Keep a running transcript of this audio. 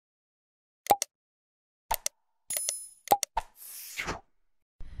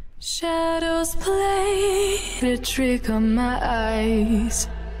Shadows played a trick on my eyes.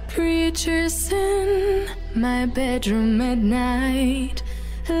 Preachers in my bedroom at night.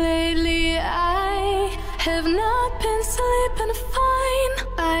 Lately I have not been sleeping fine.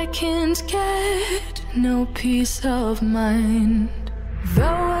 I can't get no peace of mind. Though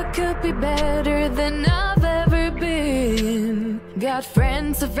I could be better than I've ever been. Got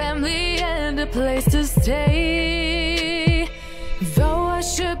friends, a family and a place to stay. Though I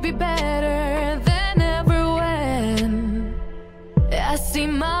should be better than ever when I see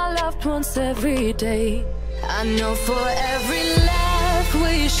my loved ones every day. I know for every laugh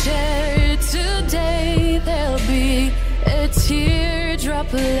we share today, there'll be a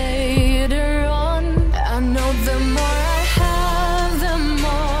teardrop later on. I know the more I have, the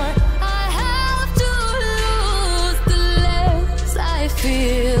more I have to lose, the less I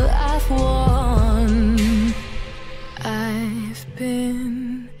feel I've won. I've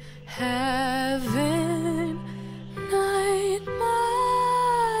been having nightmares.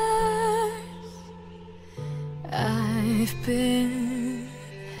 I've been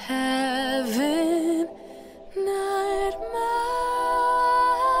having nightmares.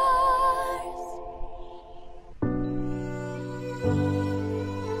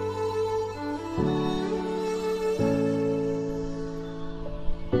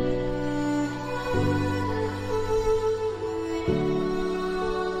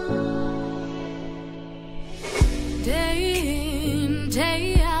 Day in,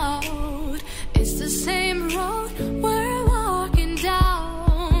 day out, it's the same road we're walking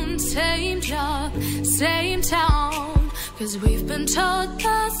down. Same job, same town, 'cause we've been told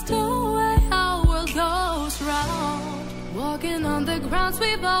that's the way our world goes round. Walking on the grounds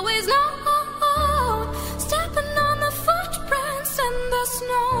we've always known, stepping on the footprints in the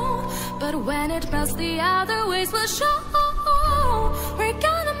snow. But when it melts, the other ways will show. We're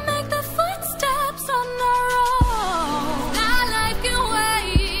gonna make the footsteps on our own. That life can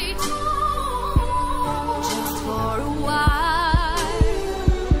wait just for a while.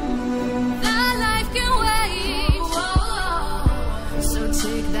 That life can wait. So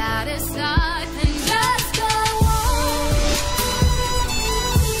take that aside and just go on.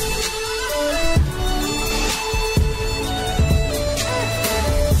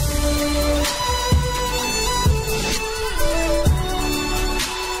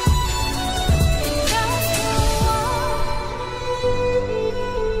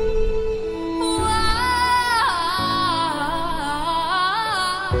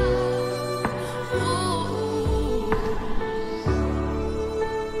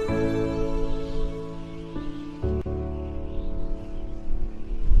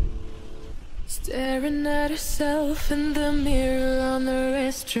 Staring at herself in the mirror on the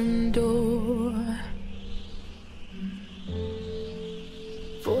restroom door.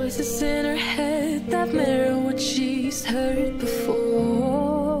 Voices in her head that mirror what she's heard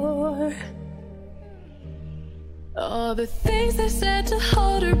before. All the things they said to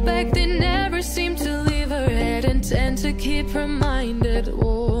hold her back, they never seem to leave her head and tend to keep her mind at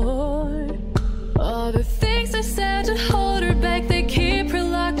war. All the things they said to hold her back, they keep her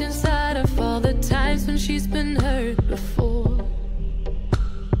locked inside of all the times when she's been hurt before.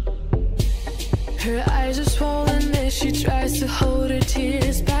 Her eyes are swollen as she tries to hold her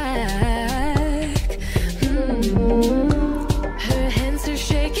tears back. Her hands are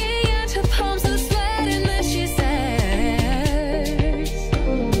shaking and her palms are sweating as she says,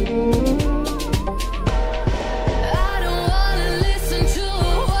 I don't wanna listen to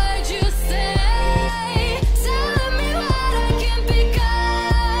a word you say, telling me what I can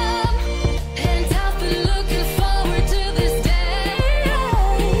become. And I've been looking forward to this day,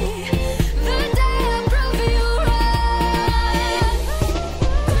 the day I prove you right.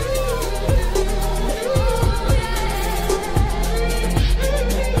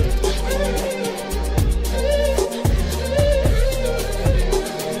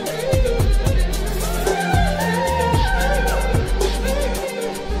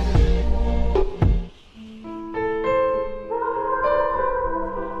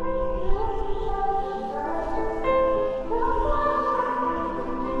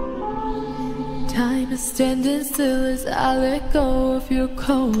 Time is standing still as I let go of your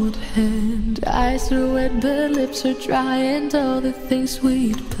cold hand. Eyes are wet but lips are dry, and all the things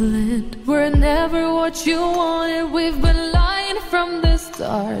we'd planned were never what you wanted. We've been lying from the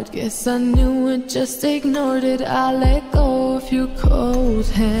start. Guess I knew it, just ignored it. I let go of your cold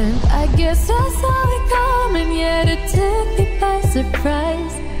hand. I guess I saw it coming, yet it took me by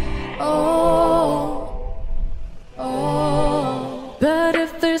surprise. Oh, but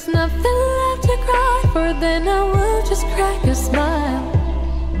if there's nothing left to cry for, then I will just crack a smile.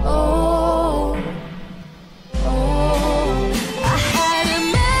 Oh, oh, I had a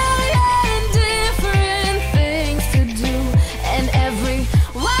million different things to do, and every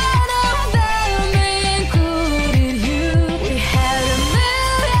one of them included you. We had a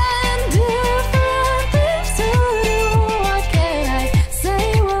million different things to do. What can I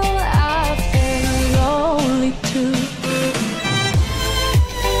say? Well, I've been lonely too.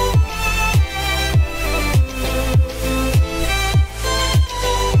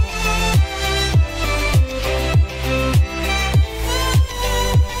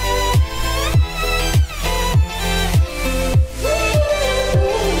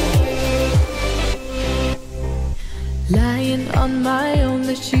 Lying on my own,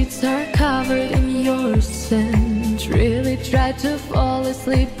 the sheets are covered in your scent. Really tried to fall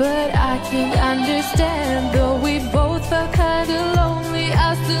asleep, but I can't understand. Though we both felt kinda lonely,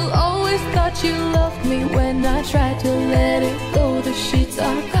 I still always thought you loved me. When I tried to let it go, the sheets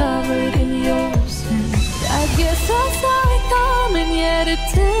are covered in your scent. I guess I saw it coming, yet it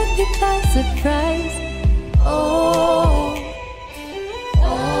took me by surprise. Oh,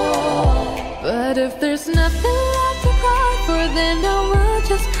 oh, but if there's nothing left to cry for, then I will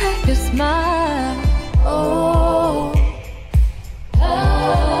just crack a smile. Oh, oh.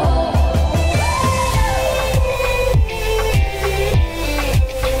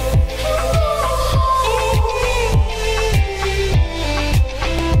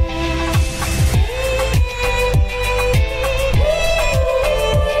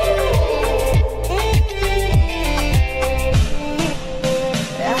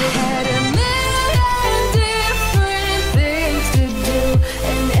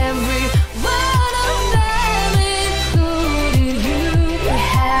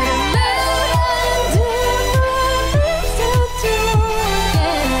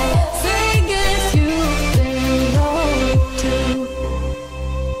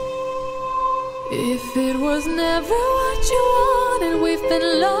 If it was never what you wanted, we've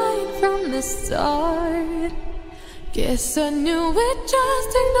been lying from the start. Guess I knew it,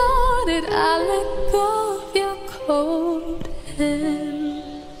 just ignored it. I let go of your cold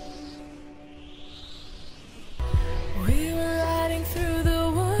hand. We were riding through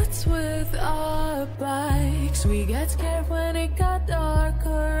the woods with our bikes. We got scared when it got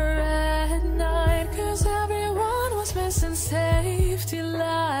darker at night, 'cause everyone was missing safety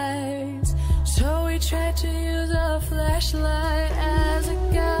lights. So we tried to use a flashlight as a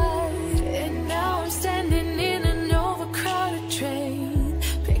guide. And now I'm standing in an overcrowded train,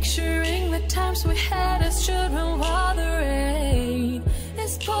 picturing the times we had as children while the rain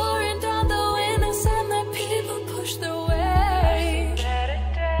is pouring down the windows and the people push their way. I've seen better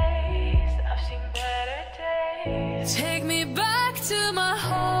days, I've seen better days. Take me back to my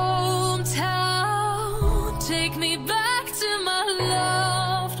hometown. Take me back to my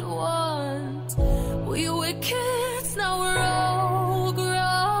loved ones. We were kids, now we're all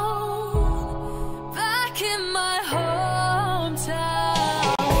grown. Back in my hometown.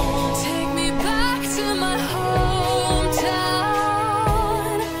 Take me back to my hometown.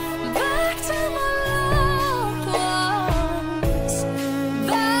 Back to my loved ones.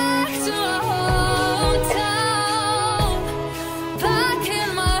 Back to my hometown. Back in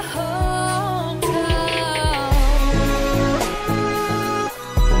my hometown.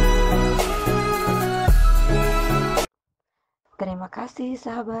 Terima kasih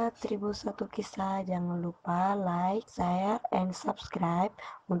sahabat 1001 kisah. Jangan lupa like, share, and subscribe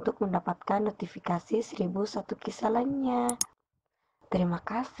untuk mendapatkan notifikasi 1001 kisah lainnya. Terima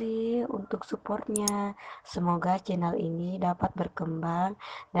kasih untuk supportnya. Semoga channel ini dapat berkembang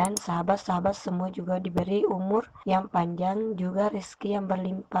dan sahabat-sahabat semua juga diberi umur yang panjang, juga rezeki yang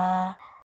berlimpah.